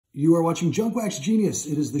You are watching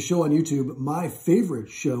Junkwaxgenius. It is the show on YouTube, my favorite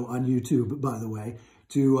show on YouTube, by the way,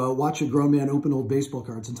 to watch a grown man open old baseball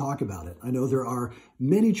cards and talk about it. I know there are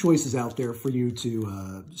many choices out there for you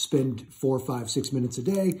to spend 4, 5, 6 minutes a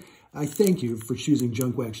day. I thank you for choosing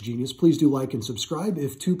Junkwaxgenius. Please do like and subscribe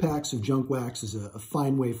if 2 packs of junk wax is a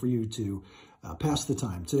fine way for you to pass the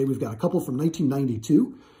time. Today we've got a couple from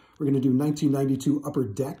 1992. We're going to do 1992 Upper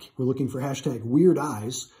Deck. We're looking for hashtag Weird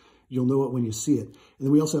Eyes. You'll know it when you see it. And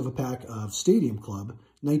then we also have a pack of Stadium Club,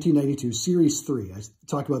 1992 Series 3. I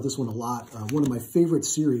talk about this one a lot. One of my favorite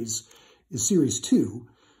series is Series 2.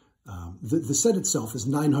 The set itself is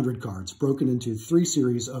 900 cards, broken into 3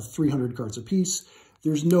 series of 300 cards apiece.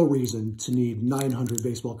 There's no reason to need 900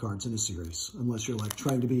 baseball cards in a series, unless you're like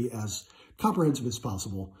trying to be as comprehensive as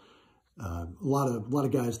possible. A lot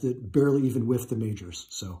of guys that barely even whiff the majors,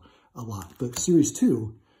 so a lot. But Series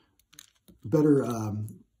 2, better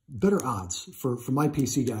odds for my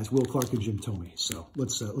PC guys, Will Clark and Jim Thome. So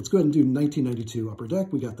let's go ahead and do 1992 Upper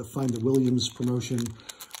Deck. We got the Find the Williams promotion.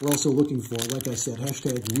 We're also looking for, like I said,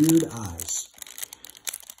 hashtag Weird Eyes.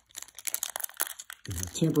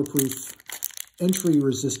 Tamper-proof,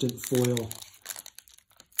 entry-resistant foil.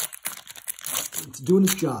 It's doing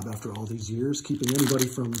its job after all these years, keeping anybody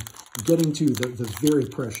from getting to the very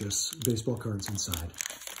precious baseball cards inside.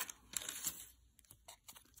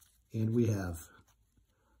 And we have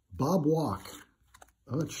Bob Walk,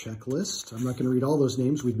 a checklist. I'm not going to read all those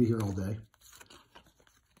names. We'd be here all day.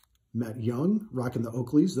 Matt Young, rocking the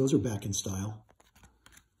Oakleys. Those are back in style.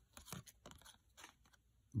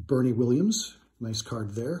 Bernie Williams, nice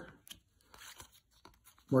card there.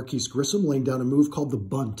 Marquise Grissom laying down a move called the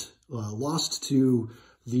bunt. Lost to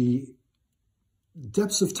the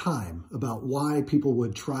depths of time about why people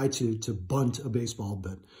would try to bunt a baseball,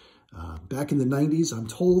 but back in the 90s, I'm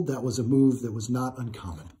told that was a move that was not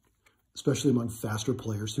uncommon, especially among faster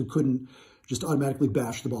players who couldn't just automatically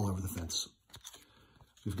bash the ball over the fence.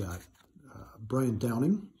 We've got Brian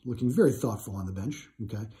Downing looking very thoughtful on the bench,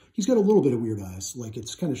 okay? He's got a little bit of weird eyes, like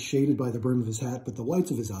it's kind of shaded by the brim of his hat, but the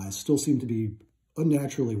whites of his eyes still seem to be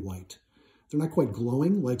unnaturally white. They're not quite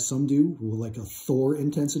glowing like some do, like a Thor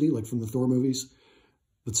intensity, like from the Thor movies,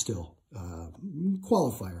 but still,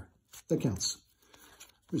 qualifier, that counts.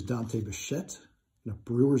 There's Dante Bichette in a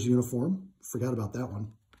Brewers uniform. Forgot about that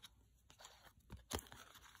one.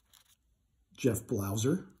 Jeff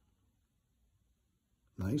Blauser.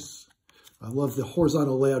 Nice. I love the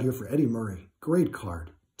horizontal layout here for Eddie Murray. Great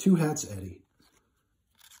card. 2 hats, Eddie.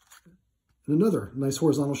 And another nice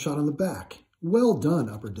horizontal shot on the back. Well done,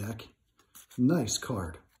 Upper Deck. Nice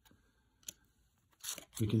card.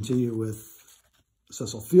 We continue with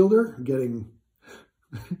Cecil Fielder getting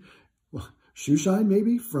shoe shine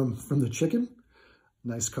maybe from the chicken.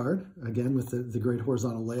 Nice card. Again, with the great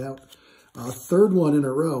horizontal layout. Third one in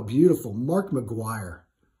a row. Beautiful. Mark McGwire.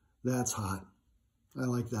 That's hot. I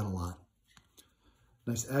like that a lot.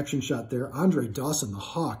 Nice action shot there. Andre Dawson, the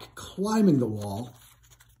Hawk, climbing the wall.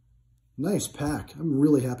 Nice pack. I'm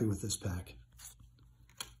really happy with this pack.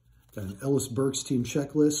 Got an Ellis Burks team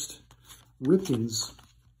checklist. Ripken's,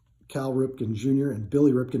 Cal Ripken Jr. and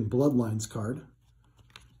Billy Ripken Bloodlines card.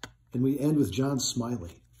 And we end with John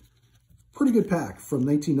Smiley. Pretty good pack from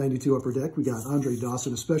 1992 Upper Deck. We got Andre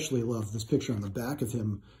Dawson. Especially love this picture on the back of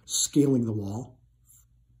him scaling the wall.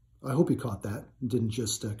 I hope he caught that and didn't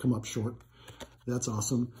just come up short. That's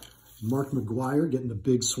awesome. Mark McGwire getting a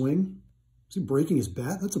big swing. Is he breaking his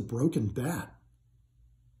bat? That's a broken bat.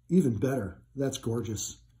 Even better. That's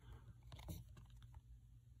gorgeous.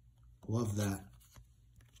 Love that.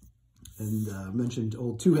 And mentioned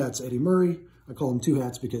old 2 hats Eddie Murray. I call him 2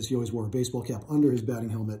 hats because he always wore a baseball cap under his batting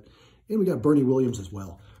helmet. And we got Bernie Williams as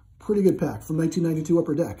well. Pretty good pack from 1992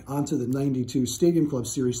 Upper Deck. On to the 92 Stadium Club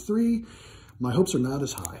Series 3. My hopes are not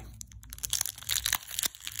as high.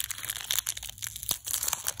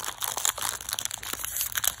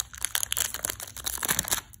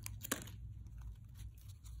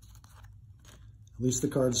 At least the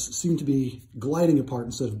cards seem to be gliding apart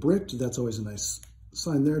instead of bricked. That's always a nice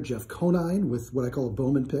sign there. Jeff Conine with what I call a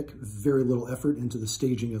Bowman pick. Very little effort into the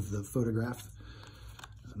staging of the photograph.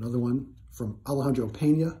 Another one from Alejandro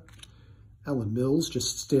Pena. Alan Mills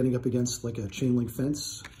just standing up against like a chain link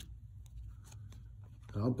fence.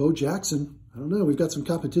 Bo Jackson. I don't know. We've got some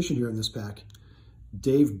competition here in this pack.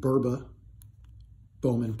 Dave Burba,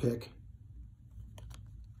 Bowman pick.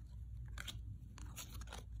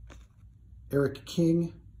 Eric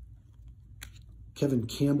King, Kevin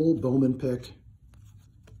Campbell, Bowman pick.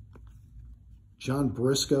 John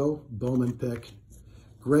Briscoe, Bowman pick.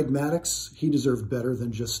 Greg Maddux, he deserved better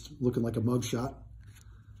than just looking like a mugshot,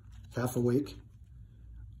 half awake.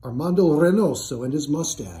 Armando Reynoso and his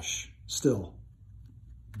mustache. Still,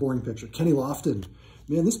 boring picture. Kenny Lofton.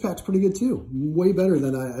 Man, this pack's pretty good too. Way better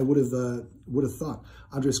than I would have thought.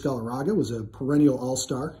 Andres Galarraga was a perennial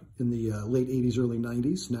all-star in the late 80s, early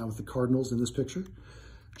 90s, now with the Cardinals in this picture.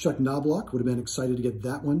 Chuck Knobloch would have been excited to get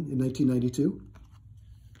that one in 1992.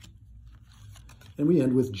 And we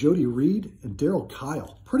end with Jody Reed and Darryl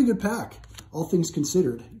Kyle. Pretty good pack, all things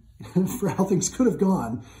considered, for how things could have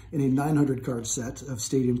gone in a 900-card set of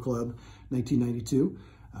Stadium Club 1992.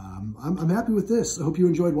 I'm happy with this. I hope you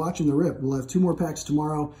enjoyed watching the rip. We'll have 2 more packs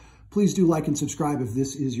tomorrow. Please do like and subscribe if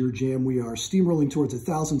this is your jam. We are steamrolling towards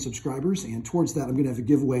 1,000 subscribers, and towards that, I'm going to have a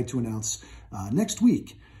giveaway to announce next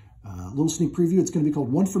week. A little sneak preview. It's going to be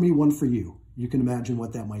called One for Me, One for You. You can imagine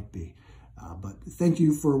what that might be. But thank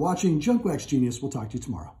you for watching Junkwaxgenius. We'll talk to you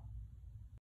tomorrow.